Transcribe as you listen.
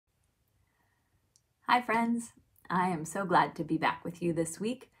Hi friends, I am so glad to be back with you this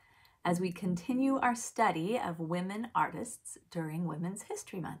week as we continue our study of women artists during Women's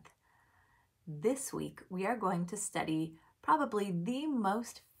History Month. This week we are going to study probably the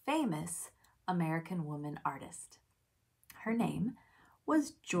most famous American woman artist. Her name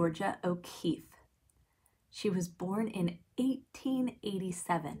was Georgia O'Keeffe. She was born in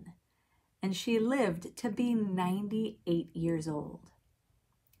 1887 and she lived to be 98 years old.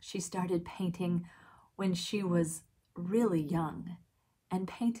 She started painting when she was really young and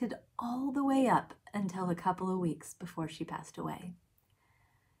painted all the way up until a couple of weeks before she passed away.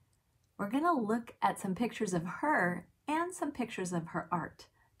 We're going to look at some pictures of her and some pictures of her art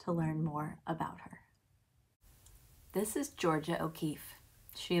to learn more about her. This is Georgia O'Keeffe.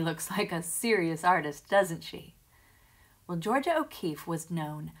 She looks like a serious artist, doesn't she? Well, Georgia O'Keeffe was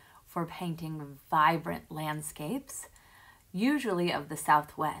known for painting vibrant landscapes, usually of the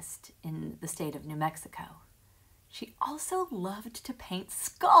Southwest in the state of New Mexico. She also loved to paint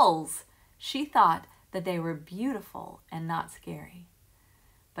skulls. She thought that they were beautiful and not scary.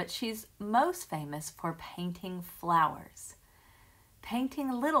 But she's most famous for painting flowers. Painting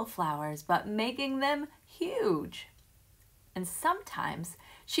little flowers, but making them huge. And sometimes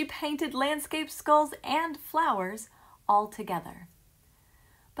she painted landscape skulls and flowers all together.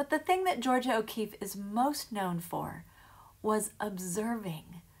 But the thing that Georgia O'Keeffe is most known for was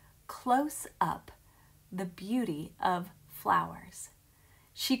observing close up the beauty of flowers.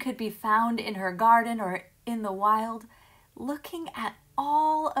 She could be found in her garden or in the wild, looking at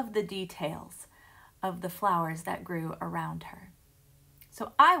all of the details of the flowers that grew around her.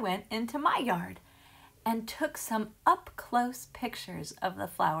 So I went into my yard and took some up-close pictures of the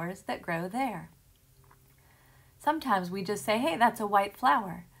flowers that grow there. Sometimes we just say, hey, that's a white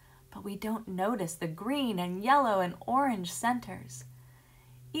flower, but we don't notice the green and yellow and orange centers.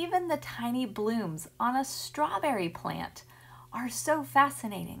 Even the tiny blooms on a strawberry plant are so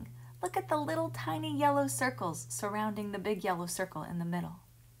fascinating. Look at the little tiny yellow circles surrounding the big yellow circle in the middle.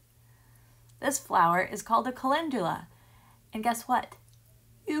 This flower is called a calendula, and guess what?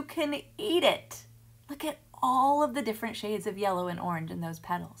 You can eat it. Look at all of the different shades of yellow and orange in those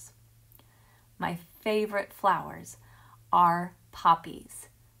petals. My favorite flowers are poppies.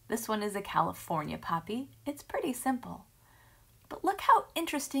 This one is a California poppy. It's pretty simple. But look how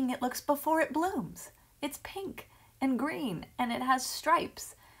interesting it looks before it blooms. It's pink and green and it has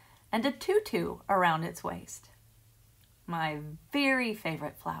stripes and a tutu around its waist. My very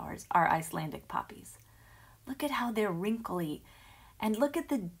favorite flowers are Icelandic poppies. Look at how they're wrinkly and look at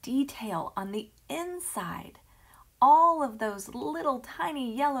the detail on the inside. All of those little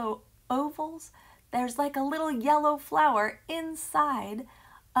tiny yellow ovals, there's like a little yellow flower inside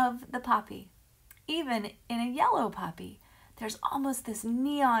of the poppy. Even in a yellow poppy, there's almost this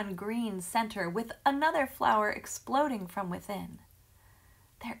neon green center with another flower exploding from within.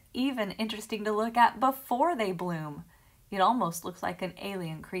 They're even interesting to look at before they bloom. It almost looks like an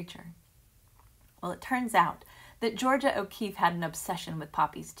alien creature. Well, it turns out that Georgia O'Keeffe had an obsession with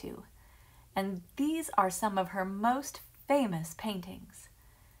poppies too, and these are some of her most famous paintings.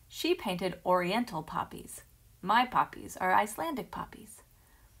 She painted oriental poppies. My poppies are Icelandic poppies.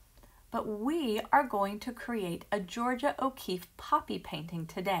 But we are going to create a Georgia O'Keeffe poppy painting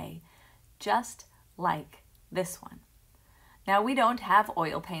today, just like this one. Now, we don't have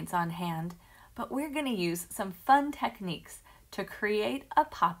oil paints on hand, but we're going to use some fun techniques to create a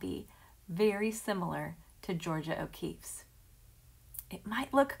poppy very similar to Georgia O'Keeffe's. It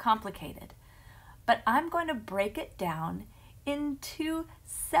might look complicated, but I'm going to break it down into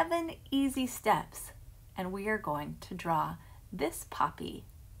 7 easy steps, and we are going to draw this poppy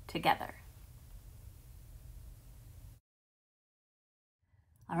together.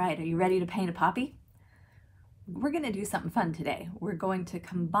 All right, are you ready to paint a poppy? We're going to do something fun today. We're going to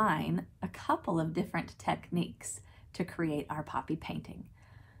combine a couple of different techniques to create our poppy painting.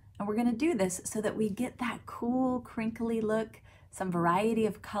 And we're going to do this so that we get that cool, crinkly look, some variety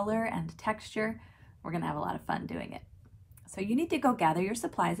of color and texture. We're going to have a lot of fun doing it. So you need to go gather your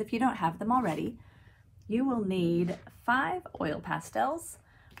supplies if you don't have them already. You will need 5 oil pastels,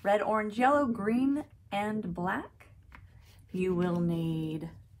 red, orange, yellow, green, and black. You will need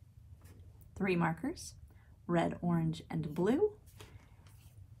 3 markers, red, orange, and blue.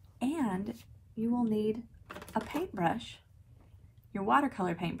 And you will need a paintbrush. Your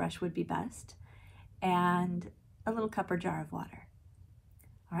watercolor paintbrush would be best, and a little cup or jar of water.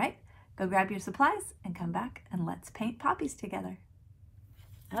 All right, go grab your supplies and come back and let's paint poppies together.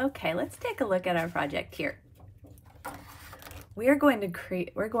 Okay, let's take a look at our project here. We're going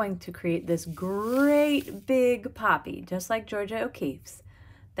to create this great big poppy, just like Georgia O'Keeffe's.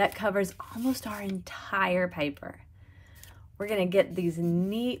 that covers almost our entire paper. We're gonna get these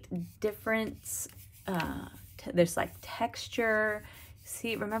neat different, there's like texture.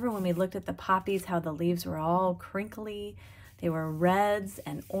 See, remember when we looked at the poppies, how the leaves were all crinkly? They were reds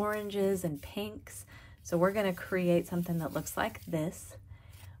and oranges and pinks. So we're gonna create something that looks like this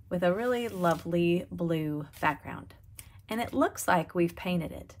with a really lovely blue background. And it looks like we've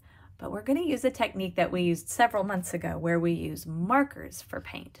painted it, but we're gonna use a technique that we used several months ago where we use markers for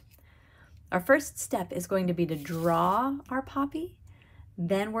paint. Our first step is going to be to draw our poppy.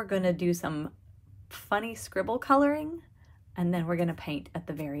 Then we're gonna do some funny scribble coloring, and then we're gonna paint at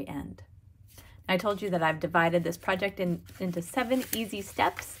the very end. I told you that I've divided this project into 7 easy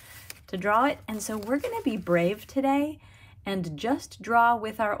steps to draw it, and so we're gonna be brave today and just draw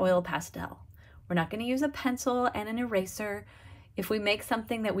with our oil pastel. We're not gonna use a pencil and an eraser. If we make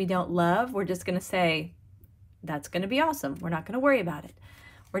something that we don't love, we're just gonna say, that's gonna be awesome. We're not gonna worry about it.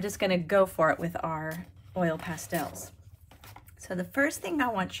 We're just gonna go for it with our oil pastels. So the first thing I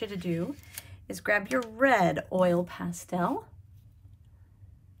want you to do is grab your red oil pastel,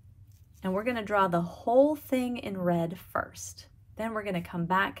 and we're gonna draw the whole thing in red first. Then we're gonna come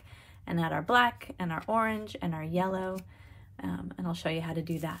back and add our black and our orange and our yellow, and I'll show you how to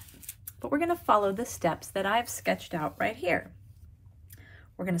do that. But we're gonna follow the steps that I've sketched out right here.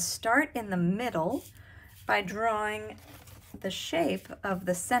 We're gonna start in the middle by drawing the shape of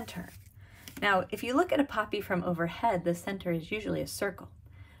the center. Now, if you look at a poppy from overhead, the center is usually a circle,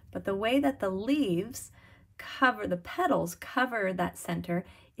 but the way that the leaves cover, the petals cover that center,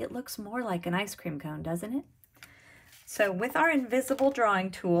 it looks more like an ice cream cone, doesn't it? So with our invisible drawing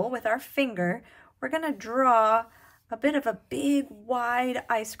tool, with our finger, we're gonna draw a bit of a big, wide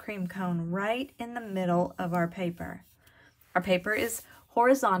ice cream cone right in the middle of our paper. Our paper is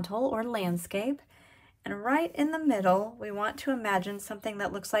horizontal or landscape, and right in the middle, we want to imagine something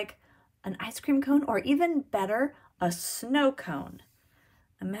that looks like an ice cream cone, or even better, a snow cone.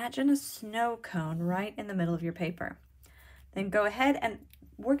 Imagine a snow cone right in the middle of your paper. Then go ahead and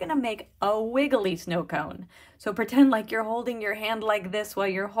we're gonna make a wiggly snow cone. So pretend like you're holding your hand like this while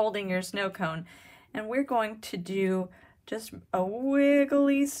you're holding your snow cone. And we're going to do just a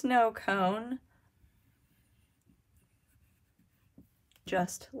wiggly snow cone,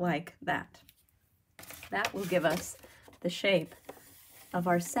 just like that. That will give us the shape of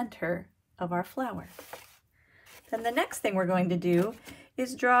our center of our flower. Then the next thing we're going to do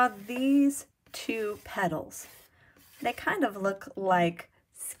is draw these 2 petals. They kind of look like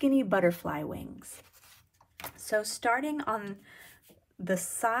skinny butterfly wings. So starting on the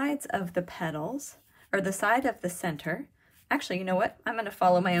sides of the petals, or the side of the center, actually, you know what? I'm gonna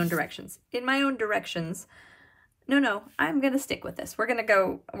follow my own directions. In my own directions, no, I'm gonna stick with this. We're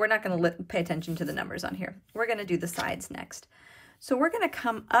not gonna pay attention to the numbers on here. We're gonna do the sides next. So we're gonna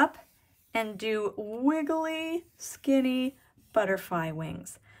come up and do wiggly, skinny butterfly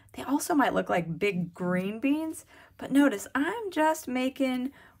wings. They also might look like big green beans, but notice I'm just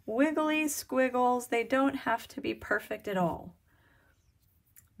making wiggly squiggles. They don't have to be perfect at all.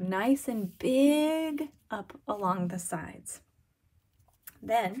 Nice and big up along the sides.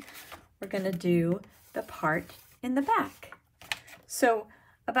 Then we're gonna do the part in the back. So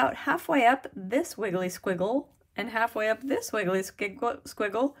about halfway up this wiggly squiggle and halfway up this wiggly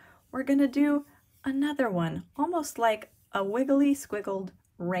squiggle, we're gonna do another one, almost like a wiggly squiggled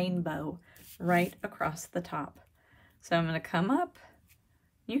rainbow right across the top. So I'm gonna come up.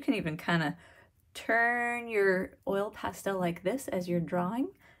 You can even kind of turn your oil pastel like this as you're drawing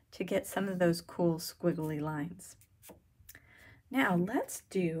to get some of those cool squiggly lines. Now let's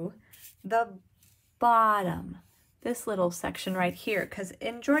do the bottom, this little section right here, because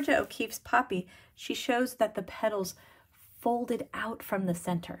in Georgia O'Keeffe's poppy, she shows that the petals folded out from the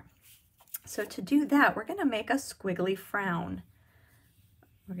center. So to do that, we're gonna make a squiggly frown.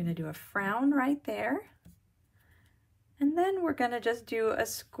 We're gonna do a frown right there. And then we're gonna just do a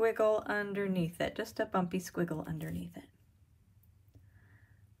squiggle underneath it, just a bumpy squiggle underneath it.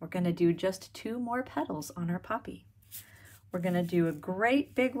 We're gonna do just 2 more petals on our poppy. We're gonna do a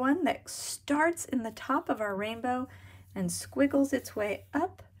great big one that starts in the top of our rainbow and squiggles its way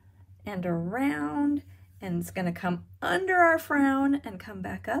up and around, and it's gonna come under our frown and come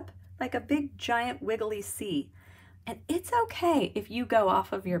back up like a big giant wiggly C. And it's okay if you go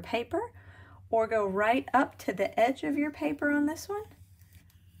off of your paper or go right up to the edge of your paper on this one,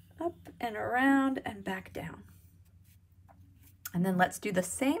 up and around and back down. And then let's do the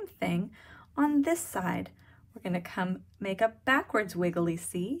same thing on this side. We're gonna come make a backwards wiggly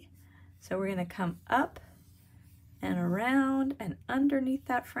C. So we're gonna come up and around and underneath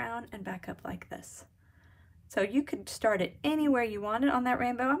that frown and back up like this. So you could start it anywhere you wanted on that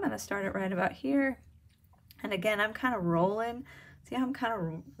rainbow. I'm going to start it right about here. And again, I'm kind of rolling. See how I'm kind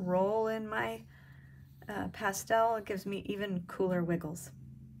of rolling my pastel? It gives me even cooler wiggles.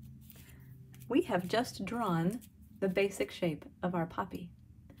 We have just drawn the basic shape of our poppy.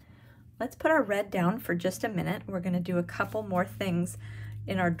 Let's put our red down for just a minute. We're going to do a couple more things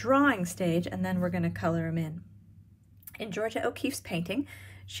in our drawing stage, and then we're going to color them in. In Georgia O'Keeffe's painting,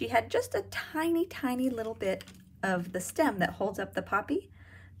 she had just a tiny, tiny little bit of the stem that holds up the poppy.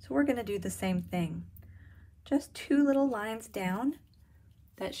 So we're going to do the same thing. Just 2 little lines down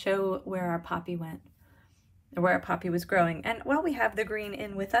that show where our poppy went, or where our poppy was growing. And while we have the green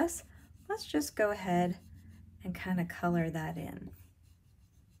in with us, let's just go ahead and kind of color that in.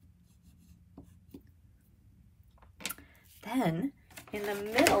 Then in the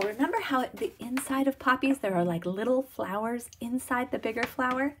middle, remember how at the inside of poppies there are like little flowers inside the bigger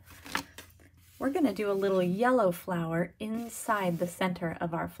flower? We're going to do a little yellow flower inside the center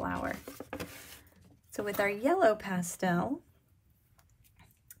of our flower. So with our yellow pastel,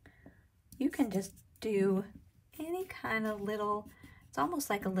 you can just do any kind of little, it's almost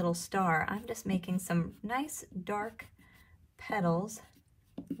like a little star. I'm just making some nice dark petals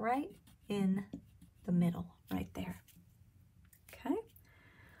right in the middle, right there. Okay.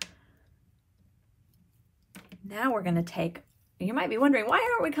 Now we're going to take, you might be wondering, why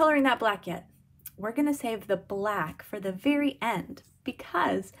aren't we coloring that black yet? We're going to save the black for the very end,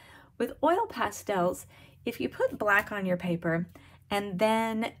 because with oil pastels, if you put black on your paper and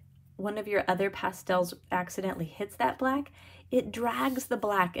then one of your other pastels accidentally hits that black, it drags the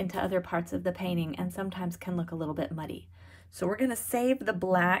black into other parts of the painting and sometimes can look a little bit muddy. So we're going to save the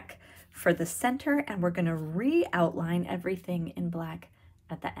black for the center, and we're going to re-outline everything in black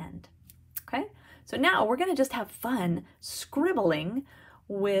at the end. Okay, so now we're going to just have fun scribbling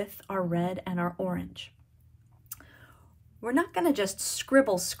with our red and our orange. We're not going to just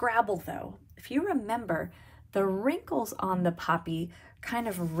scribble scrabble though. If you remember, the wrinkles on the poppy kind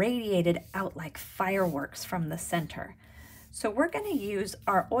of radiated out like fireworks from the center. So we're going to use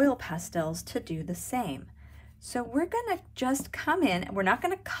our oil pastels to do the same. So we're going to just come in, we're not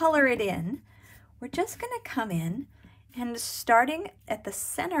going to color it in, we're just going to come in and starting at the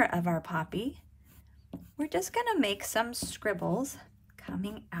center of our poppy, we're just going to make some scribbles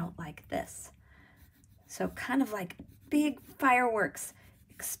coming out like this. So kind of like big fireworks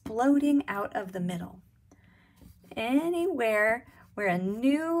exploding out of the middle. Anywhere where a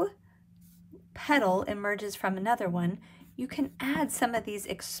new petal emerges from another one, you can add some of these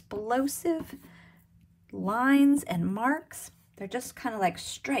explosive lines and marks. They're just kind of like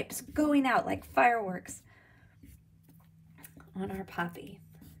stripes going out like fireworks on our poppy.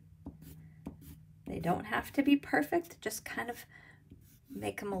 They don't have to be perfect, just kind of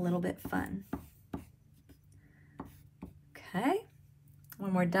make them a little bit fun. Okay,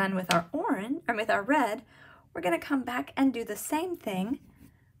 when we're done with our orange, or with our red, we're going to come back and do the same thing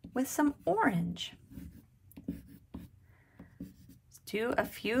with some orange. Do a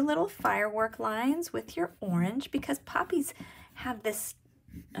few little firework lines with your orange, because poppies have this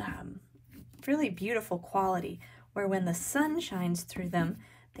really beautiful quality where when the sun shines through them,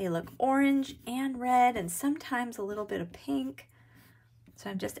 they look orange and red and sometimes a little bit of pink. So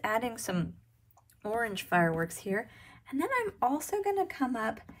I'm just adding some orange fireworks here. And then I'm also going to come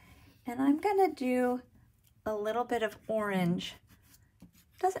up and I'm going to do a little bit of orange.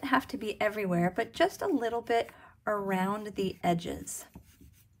 Doesn't have to be everywhere, but just a little bit around the edges.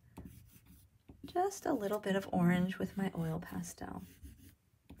 Just a little bit of orange with my oil pastel.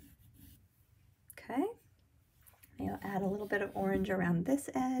 Okay, I'll add a little bit of orange around this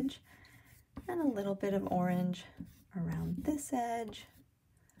edge and a little bit of orange around this edge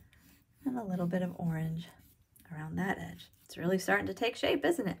and a little bit of orange around that edge. It's really starting to take shape,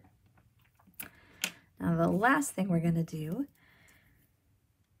 isn't it? Now the last thing we're going to do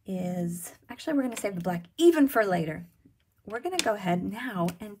is, actually we're going to save the black even for later. We're going to go ahead now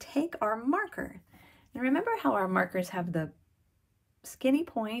and take our marker. And remember how our markers have the skinny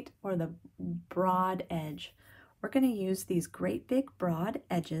point or the broad edge. We're going to use these great big broad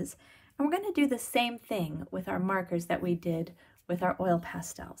edges, and we're going to do the same thing with our markers that we did with our oil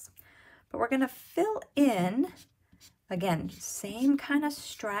pastels. But we're going to fill in, again, same kind of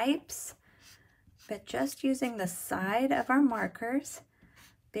stripes, but just using the side of our markers,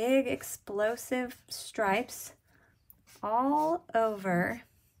 big explosive stripes all over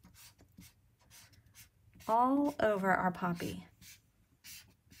our poppy.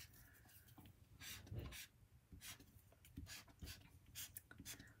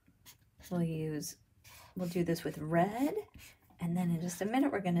 We'll do this with red And then in just a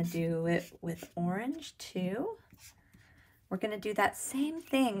minute, we're gonna do it with orange too. We're gonna do that same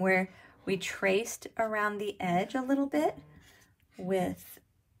thing where we traced around the edge a little bit with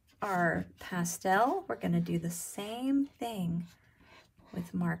our pastel. We're gonna do the same thing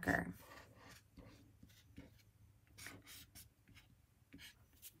with marker.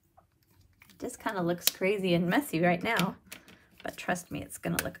 This kind of looks crazy and messy right now, but trust me, it's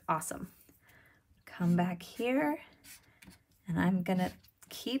gonna look awesome. Come back here, and I'm gonna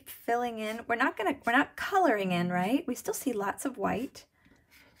keep filling in. We're not coloring in, right? We still see lots of white,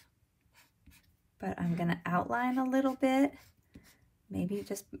 but I'm gonna outline a little bit. Maybe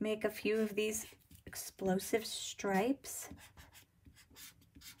just make a few of these explosive stripes.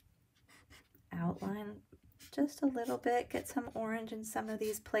 Outline just a little bit, get some orange in some of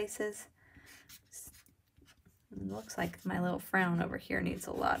these places. It looks like my little frown over here needs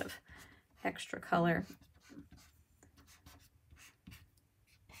a lot of extra color.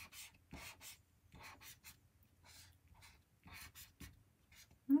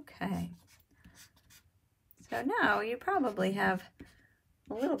 Okay. So now you probably have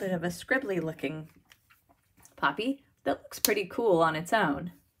a little bit of a scribbly looking poppy that looks pretty cool on its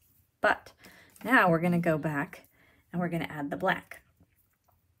own. But now we're going to go back and we're going to add the black.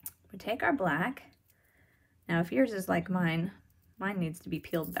 We take our black. Now if yours is like mine needs to be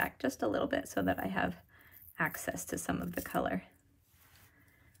peeled back just a little bit so that I have access to some of the color.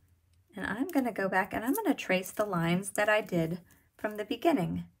 And I'm going to go back and I'm going to trace the lines that I did from the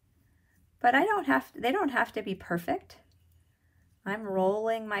beginning. But they don't have to be perfect. I'm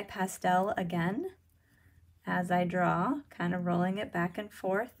rolling my pastel again as I draw, kind of rolling it back and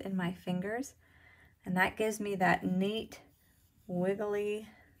forth in my fingers. And that gives me that neat, wiggly,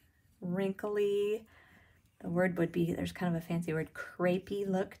 wrinkly, the word would be, there's kind of a fancy word, crepey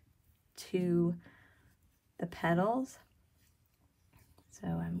look to the petals. So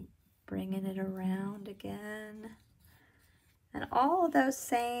I'm bringing it around again. And all of those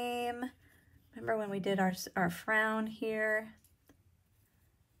same, remember when we did our frown here?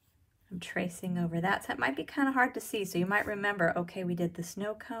 I'm tracing over that. So it might be kind of hard to see. So you might remember, okay, we did the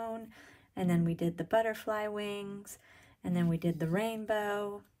snow cone, and then we did the butterfly wings, and then we did the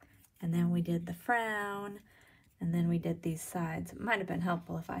rainbow, and then we did the frown, and then we did these sides. It might have been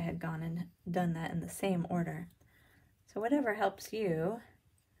helpful if I had gone and done that in the same order. So whatever helps you,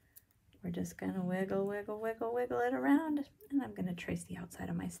 we're just gonna wiggle, wiggle, wiggle, wiggle it around, and I'm gonna trace the outside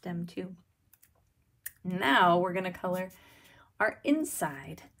of my stem too. Now we're gonna color our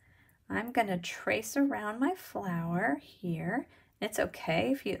inside. I'm gonna trace around my flower here. It's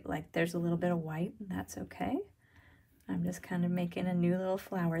okay if you, like, there's a little bit of white, and that's okay. I'm just kind of making a new little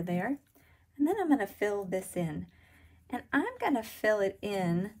flower there. And then I'm gonna fill this in. And I'm gonna fill it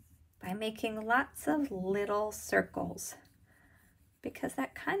in by making lots of little circles, because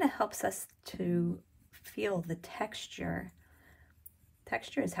that kind of helps us to feel the texture.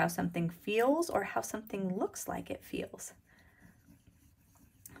 Texture is how something feels or how something looks like it feels.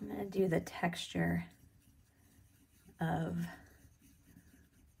 I'm going to do the texture of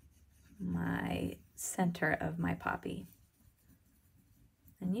my center of my poppy.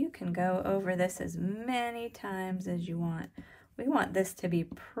 And you can go over this as many times as you want. We want this to be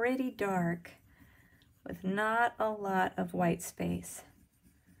pretty dark with not a lot of white space.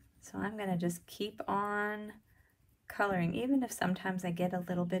 So I'm going to just keep on coloring. Even if sometimes I get a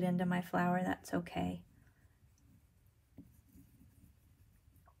little bit into my flower, that's okay.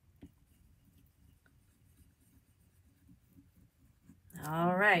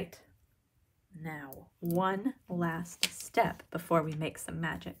 All right. Now, one last step before we make some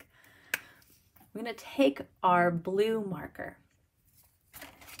magic. We're going to take our blue marker.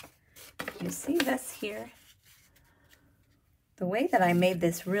 You see this here? The way that I made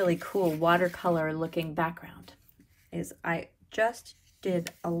this really cool watercolor looking background is I just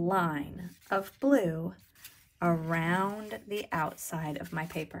did a line of blue around the outside of my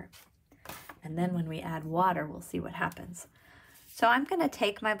paper. And then when we add water, we'll see what happens. So I'm going to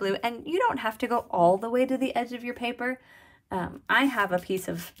take my blue, and you don't have to go all the way to the edge of your paper. I have a piece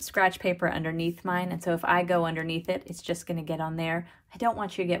of scratch paper underneath mine, and so if I go underneath it, it's just going to get on there. I don't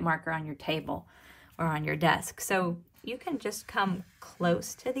want you to get marker on your table or on your desk. So you can just come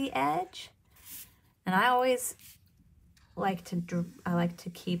close to the edge. And I always like to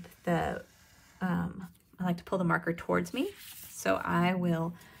keep the, I like to pull the marker towards me. So I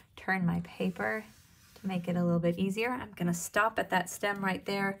will turn my paper to make it a little bit easier. I'm going to stop at that stem right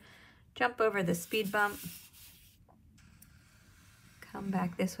there, jump over the speed bump, come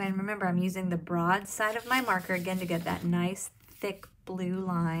back this way. And remember, I'm using the broad side of my marker again to get that nice thick blue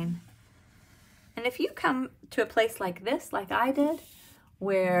line. And if you come to a place like this, like I did,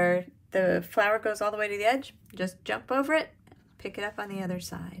 where the flower goes all the way to the edge, just jump over it, pick it up on the other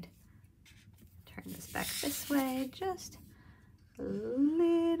side. Turn this back this way, just a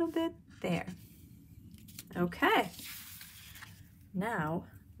little bit there. Okay, now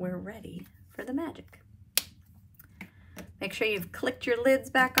we're ready for the magic. Make sure you've clicked your lids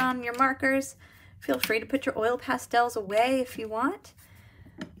back on your markers. Feel free to put your oil pastels away if you want.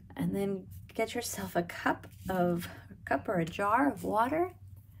 And then get yourself a cup or a jar of water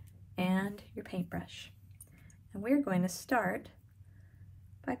and your paintbrush. And we're going to start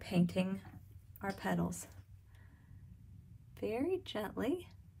by painting our petals. Very gently,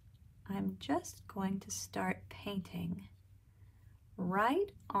 I'm just going to start painting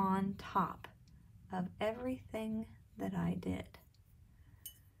right on top of everything that I did.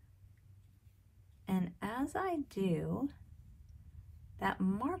 And as I do, that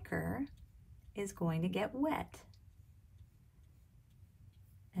marker is going to get wet.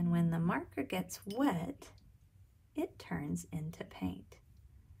 And when the marker gets wet, it turns into paint.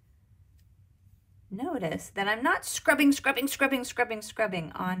 Notice that I'm not scrubbing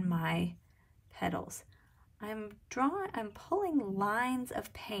on my petals. I'm pulling lines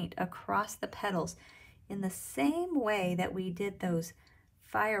of paint across the petals in the same way that we did those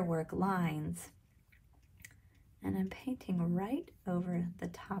firework lines. And I'm painting right over the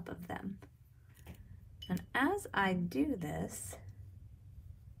top of them. And as I do this,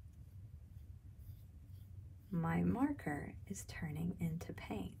 my marker is turning into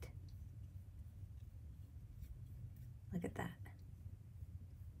paint. Look at that.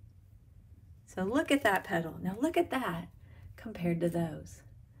 So look at that petal. Now look at that compared to those.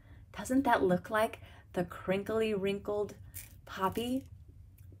 Doesn't that look like the crinkly, wrinkled poppy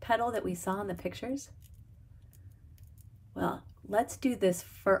petal that we saw in the pictures? Well, let's do this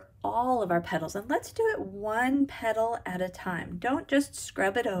for all of our petals, and let's do it one petal at a time. Don't just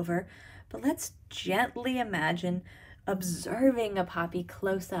scrub it over, but let's gently imagine observing a poppy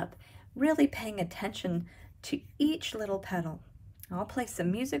close up, really paying attention to each little petal. I'll play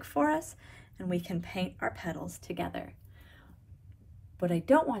some music for us, and we can paint our petals together. What I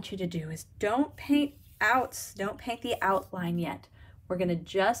don't want you to do is don't paint the outline yet. We're going to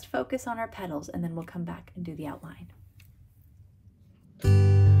just focus on our petals, and then we'll come back and do the outline.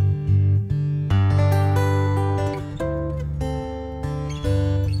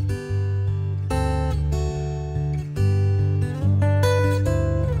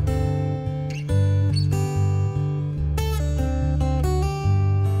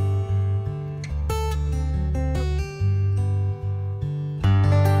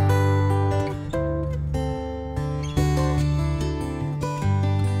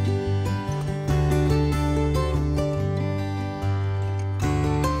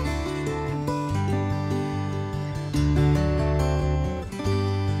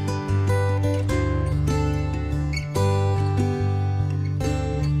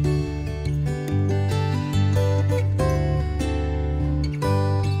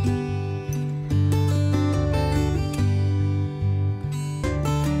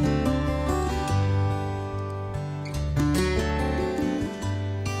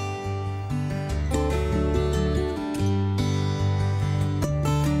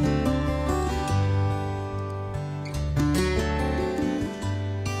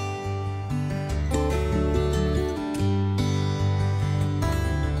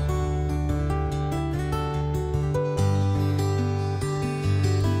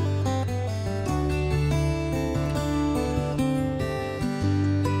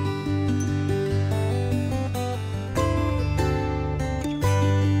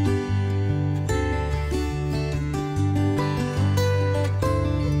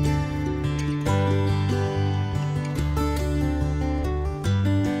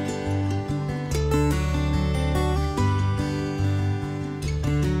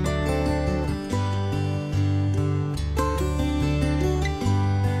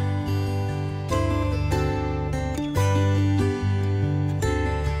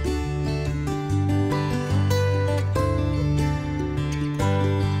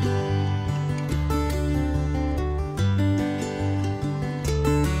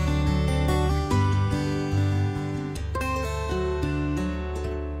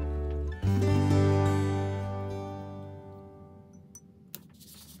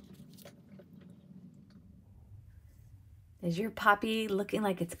 Is your poppy looking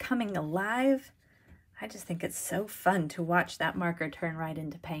like it's coming alive? I just think it's so fun to watch that marker turn right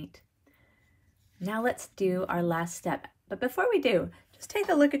into paint. Now let's do our last step. But before we do, just take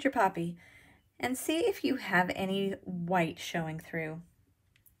a look at your poppy and see if you have any white showing through.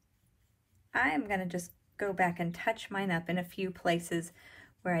 I am going to just go back and touch mine up in a few places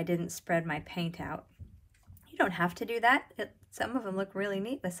where I didn't spread my paint out. You don't have to do that. Some of them look really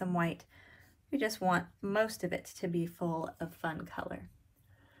neat with some white. We just want most of it to be full of fun color.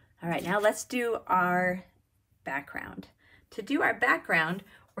 All right, now let's do our background. To do our background,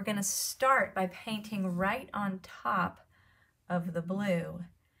 we're going to start by painting right on top of the blue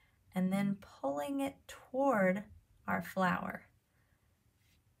and then pulling it toward our flower.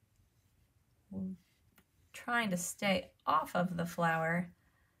 Trying to stay off of the flower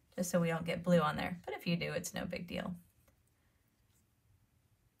just so we don't get blue on there. But if you do, it's no big deal.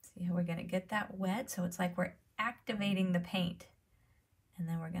 See how we're going to get that wet? So it's like we're activating the paint. And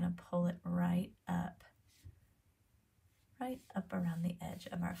then we're going to pull it right up around the edge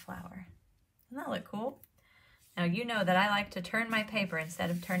of our flower. Doesn't that look cool? Now you know that I like to turn my paper instead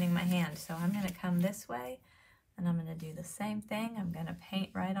of turning my hand. So I'm going to come this way and I'm going to do the same thing. I'm going to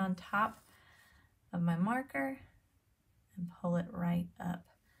paint right on top of my marker and pull it right up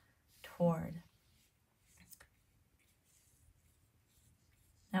toward.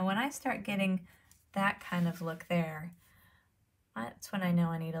 Now when I start getting that kind of look there, that's when I know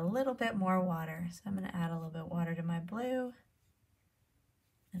I need a little bit more water. So I'm going to add a little bit of water to my blue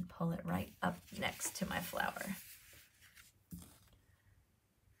and pull it right up next to my flower.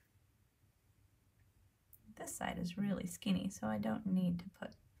 This side is really skinny, so I don't need to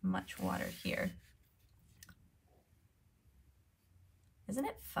put much water here. Isn't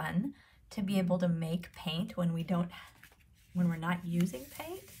it fun to be able to make paint when we're not using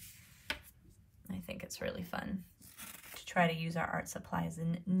paint? I think it's really fun to try to use our art supplies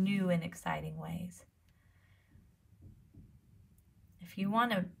in new and exciting ways. If you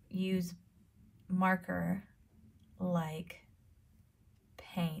want to use marker like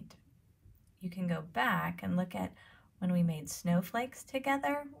paint, you can go back and look at when we made snowflakes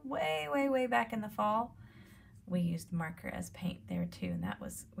together way back in the fall. We used marker as paint there too, and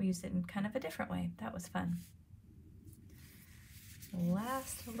we used it in kind of a different way. That was fun.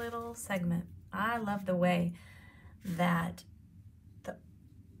 Last little segment. I love the way that the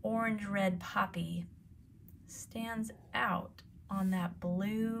orange-red poppy stands out on that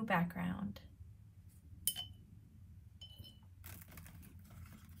blue background.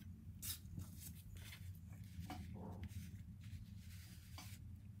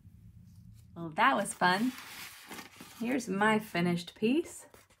 Well, that was fun. Here's my finished piece.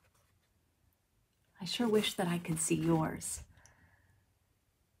 I sure wish that I could see yours.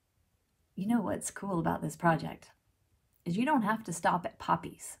 You know what's cool about this project is you don't have to stop at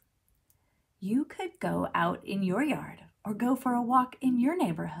poppies. You could go out in your yard or go for a walk in your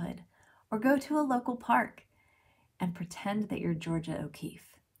neighborhood or go to a local park and pretend that you're Georgia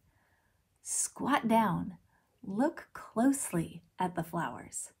O'Keeffe. Squat down, look closely at the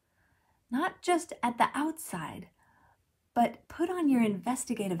flowers. Not just at the outside, but put on your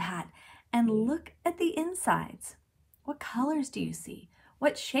investigative hat and look at the insides. What colors do you see?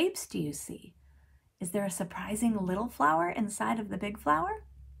 What shapes do you see? Is there a surprising little flower inside of the big flower?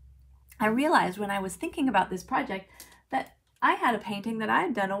 I realized when I was thinking about this project that I had a painting that I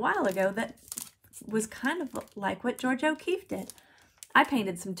had done a while ago that was kind of like what Georgia O'Keeffe did. I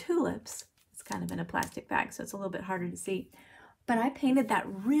painted some tulips. It's kind of in a plastic bag, so it's a little bit harder to see. But I painted that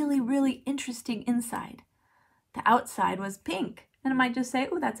really interesting inside. The outside was pink, and I might just say,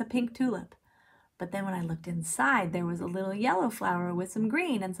 oh, that's a pink tulip. But then when I looked inside, there was a little yellow flower with some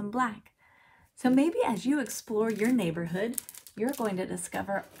green and some black. So maybe as you explore your neighborhood, you're going to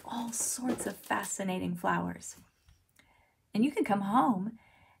discover all sorts of fascinating flowers. And you can come home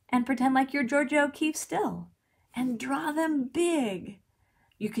and pretend like you're Georgia O'Keeffe still and draw them big.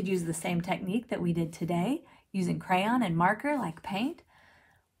 You could use the same technique that we did today, using crayon and marker like paint,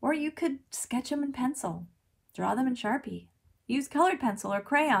 or you could sketch them in pencil, draw them in Sharpie, use colored pencil or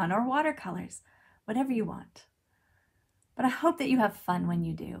crayon or watercolors, whatever you want. But I hope that you have fun when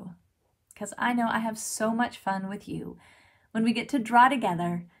you do, because I know I have so much fun with you when we get to draw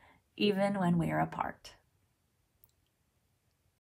together, even when we're apart.